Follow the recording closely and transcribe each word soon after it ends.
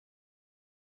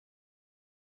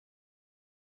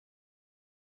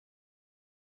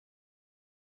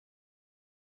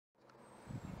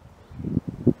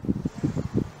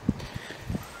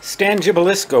Stan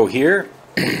Gibilisco here.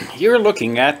 You're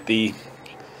looking at the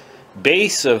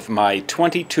base of my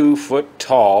 22-foot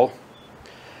tall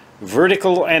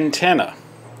vertical antenna,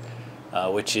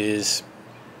 which is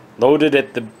loaded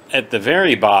at the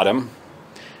very bottom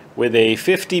with a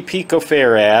 50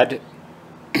 picofarad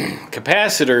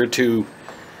capacitor to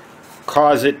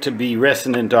cause it to be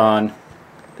resonant on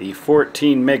the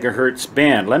 14 megahertz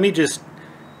band. Let me just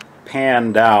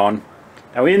pan down.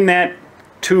 Now in that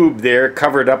tube there,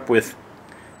 covered up with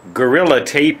Gorilla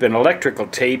tape and electrical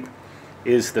tape,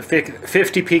 is the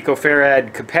 50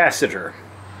 picofarad capacitor,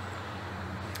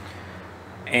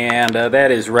 and that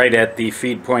is right at the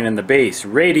feed point in the base.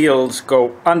 Radials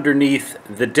go underneath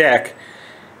the deck,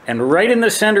 and right in the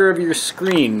center of your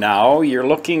screen now you're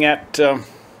looking at the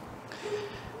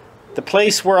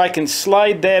place where I can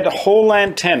slide that whole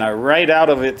antenna right out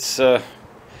of its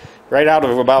right out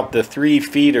of about the 3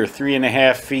 feet or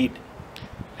 3.5 feet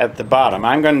at the bottom.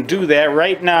 I'm going to do that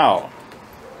right now.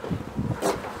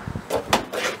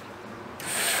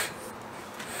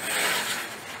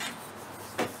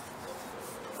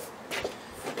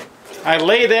 I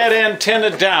lay that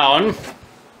antenna down.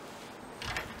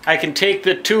 I can take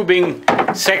the tubing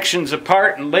sections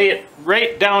apart and lay it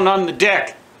right down on the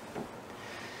deck,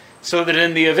 so that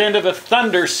in the event of a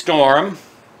thunderstorm,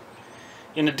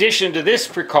 in addition to this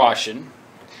precaution,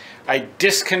 I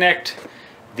disconnect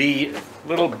the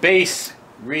little base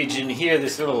region here,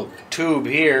 this little tube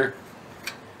here,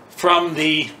 from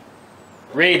the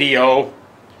radio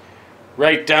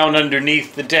right down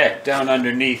underneath the deck, down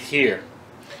underneath here.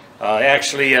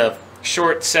 Actually, a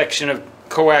short section of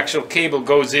coaxial cable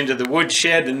goes into the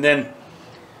woodshed, and then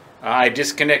I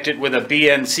disconnect it with a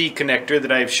BNC connector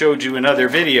that I've showed you in other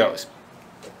videos.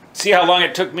 See how long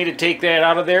it took me to take that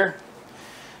out of there?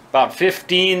 About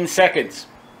 15 seconds.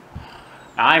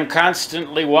 I'm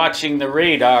constantly watching the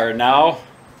radar now.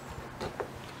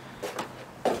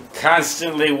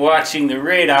 Constantly watching the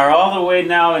radar all the way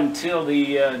now until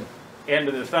the end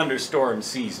of the thunderstorm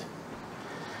season.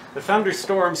 The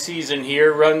thunderstorm season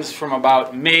here runs from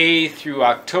about May through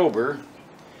October,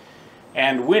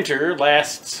 and winter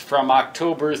lasts from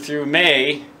October through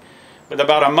May, with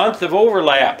about a month of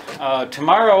overlap.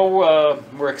 Tomorrow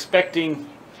we're expecting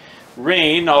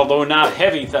rain, although not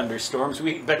heavy thunderstorms.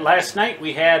 But last night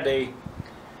we had a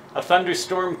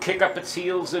thunderstorm kick up its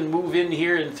heels and move in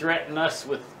here and threaten us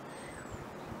with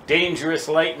dangerous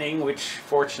lightning, which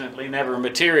fortunately never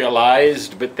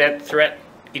materialized, but that threat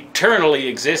eternally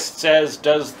exists, as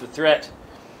does the threat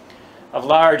of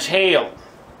large hail.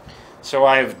 So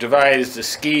I've devised a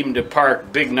scheme to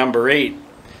park big number 8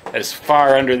 as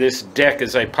far under this deck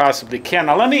as I possibly can.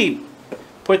 Now let me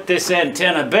put this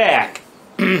antenna back.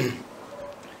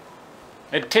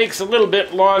 It takes a little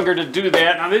bit longer to do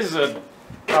that. Now this is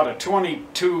about a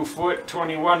 22-foot,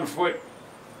 21-foot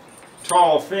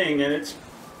tall thing, and it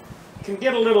can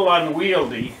get a little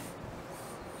unwieldy.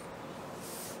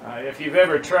 If you've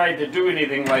ever tried to do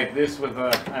anything like this with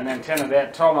an antenna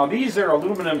that tall. Now these are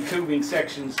aluminum tubing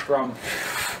sections from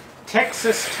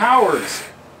Texas Towers.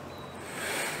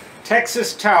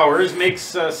 Texas Towers makes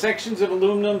sections of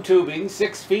aluminum tubing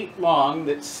 6 feet long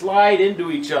that slide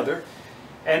into each other,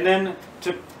 and then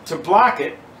to block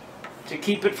it, to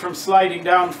keep it from sliding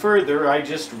down further, I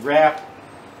just wrap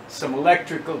some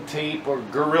electrical tape or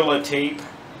Gorilla tape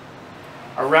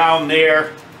around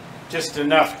there, just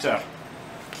enough to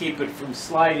keep it from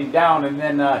sliding down, and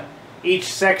then each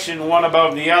section, one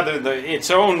above the other,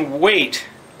 its own weight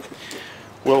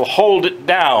will hold it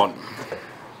down.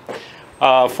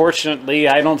 Fortunately,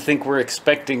 I don't think we're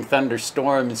expecting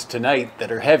thunderstorms tonight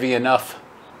that are heavy enough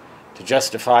to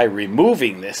justify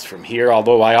removing this from here,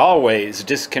 although I always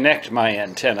disconnect my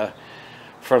antenna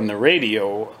from the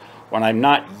radio when I'm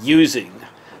not using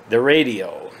the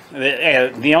radio.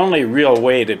 The only real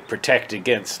way to protect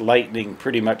against lightning,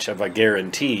 pretty much of a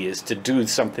guarantee, is to do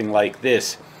something like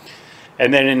this.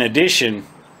 And then in addition,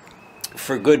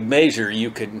 for good measure,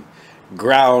 you can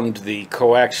ground the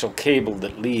coaxial cable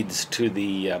that leads to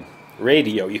the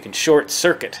radio. You can short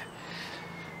circuit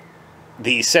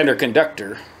the center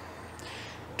conductor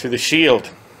to the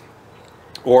shield,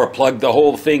 or plug the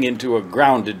whole thing into a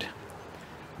grounded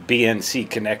BNC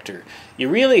connector. You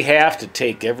really have to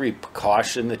take every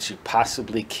precaution that you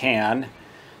possibly can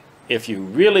if you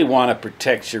really want to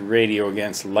protect your radio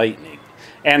against lightning.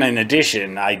 And in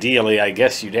addition, ideally, I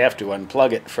guess you'd have to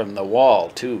unplug it from the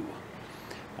wall too.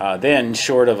 Then,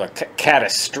 short of a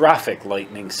catastrophic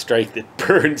lightning strike that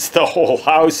burns the whole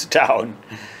house down,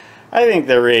 I think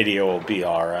the radio will be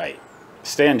alright.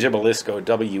 Stan Gibilisco,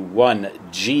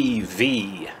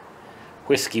 W1GV,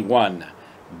 Whiskey 1,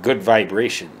 good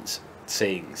vibrations.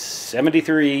 saying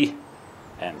 73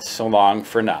 and so long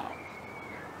for now.